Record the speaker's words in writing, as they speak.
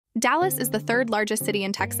Dallas is the third largest city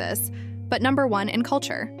in Texas, but number one in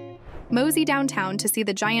culture. Mosey downtown to see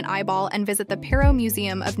the giant eyeball and visit the Perot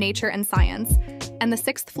Museum of Nature and Science and the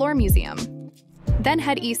Sixth Floor Museum. Then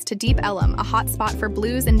head east to Deep Ellum, a hot spot for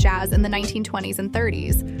blues and jazz in the 1920s and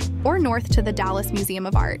 30s, or north to the Dallas Museum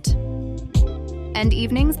of Art. End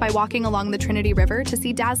evenings by walking along the Trinity River to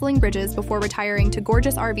see dazzling bridges before retiring to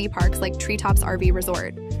gorgeous RV parks like Treetops RV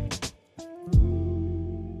Resort.